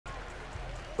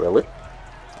Really?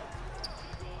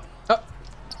 Oh.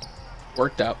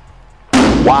 Worked out.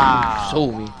 Wow.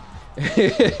 Showed me.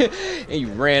 And you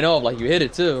ran off like you hit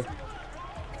it too.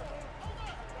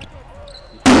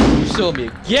 You showed me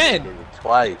again.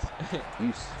 Twice.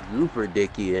 You super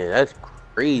dicky, and that's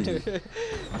crazy.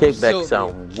 Kickback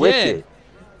sound wicked.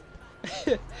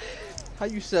 How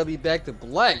you sell me back to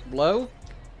black, blow?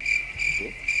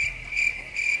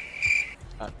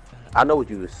 I know what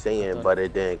you were saying, but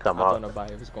it didn't come out. I don't know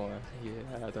nobody was going. Yeah,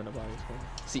 I don't know nobody was going.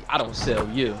 See, I don't sell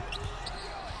you.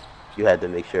 You had to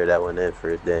make sure that went in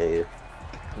first, didn't you?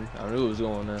 I knew it was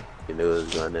going in. You knew it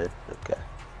was going in? Okay.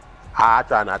 I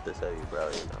try not to sell you, bro,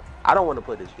 you know. I don't want to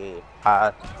play this game.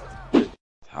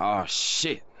 Oh,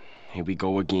 shit. Here we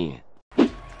go again. I'm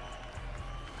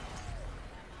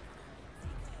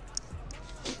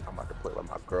about to play with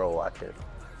my girl watching.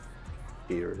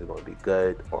 Either it's going to be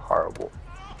good or horrible.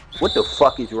 What the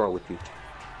fuck is wrong with you?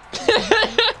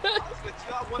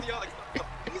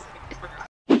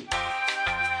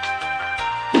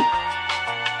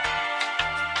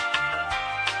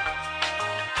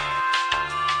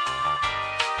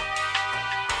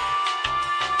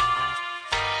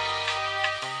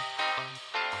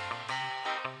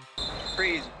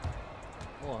 Crazy.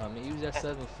 Come on, I mean, use that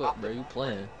 7 foot, bro. You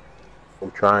playing?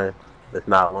 I'm trying. It's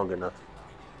not long enough.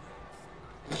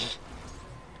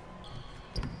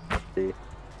 See?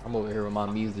 I'm over here with my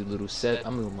measly little set.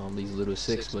 I'm with my measly little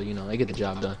 6, but you know, they get the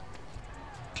job done.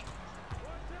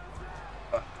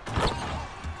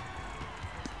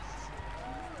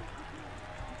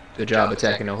 Good job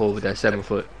attacking the hole with that 7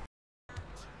 foot.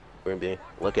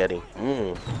 Look at him.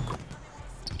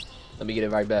 Let me get it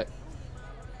right back.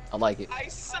 I like it.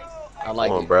 I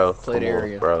like it. Bro. Play the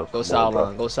area. Bro. Go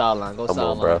sideline. Go sideline. Go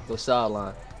sideline. Go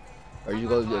sideline. Or you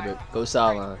go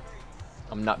sideline.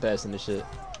 I'm not passing this shit.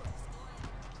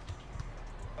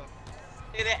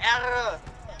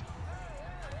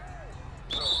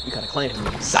 You kind of claim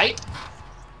me. Sight?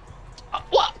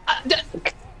 What?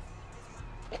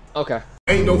 Okay.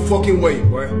 Ain't no fucking way,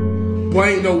 boy. Boy,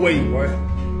 ain't no way, boy.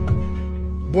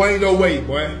 Boy, ain't no way,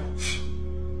 boy.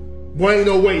 Boy, ain't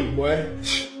no way, boy.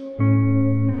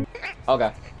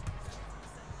 Okay.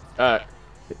 Alright.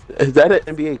 Is that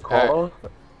an NBA call?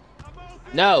 Right.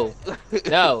 No.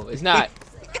 No, it's not.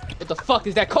 What the fuck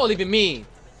does that call even mean?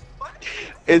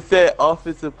 It said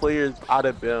offensive players out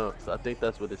of bounds. I think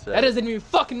that's what it said. That doesn't even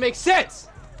fucking make sense.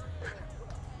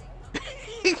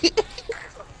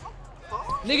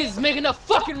 Niggas is making up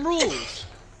fucking rules.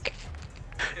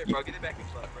 Here, bro, get it back in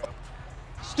club, bro.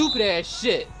 Stupid ass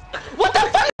shit. What the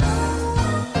fuck?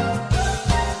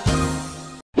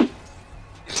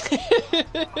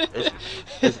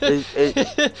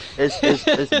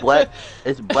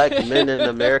 It's black men in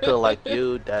America like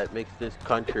you that makes this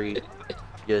country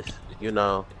just, you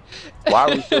know, why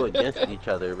are we so against each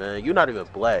other, man? You're not even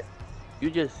black. You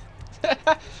just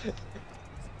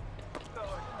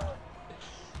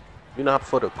you're not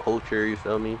for the culture, you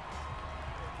feel me?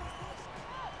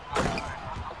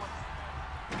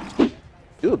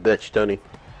 You a bitch, Tony.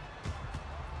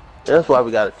 That's why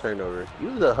we got a turnover. You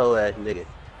was a hoe ass nigga.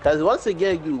 Cause once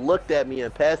again you looked at me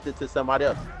and passed it to somebody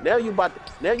else. Now you about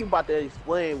to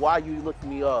explain why you looked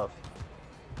me off.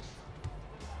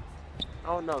 I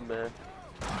don't know, man.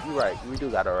 You're right. We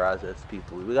do gotta rise as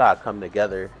people. We gotta come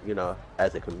together, you know,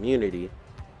 as a community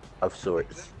of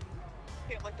sorts.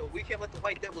 We can't let the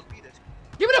white devils beat us.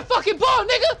 Give me the fucking ball,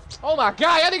 nigga! Oh my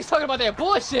god, I think he's talking about that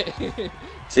bullshit.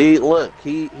 See, look,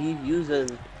 he's using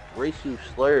racial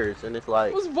slurs, and it's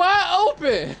like it was wide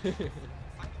open.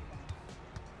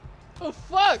 Oh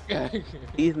fuck!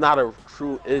 He's not a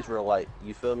true Israelite.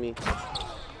 You feel me?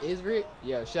 Israel?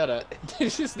 Yeah, shut up.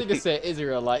 This nigga said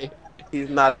Israelite. He's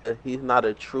not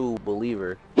a true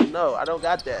believer. No, I don't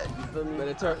got that. You feel me?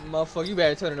 Motherfucker, you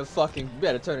better turn into fucking.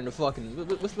 What's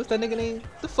that nigga name?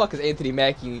 The fuck is Anthony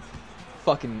Mackie?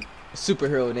 Fucking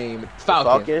superhero name.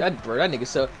 Falcon. That nigga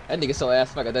so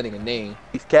ass fuck. That nigga name.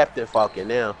 He's Captain Falcon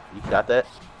now. You got that?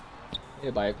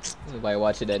 Everybody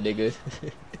watching that nigga.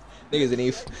 Niggas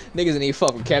ain't even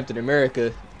fuck with Captain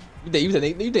America. You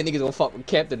think niggas gonna fuck with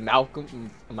Captain Malcolm?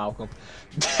 Malcolm.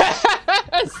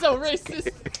 That's so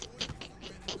racist.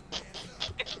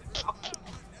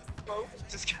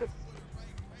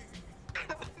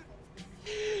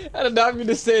 I did not mean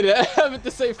to say that. I meant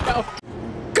to say Falcon.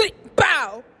 Click,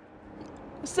 bow.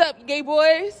 What's up, gay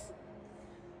boys?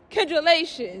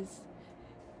 Congratulations.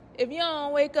 If you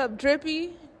don't wake up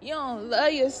drippy, you don't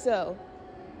love yourself.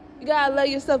 You gotta love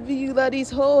yourself if you love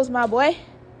these hoes, my boy.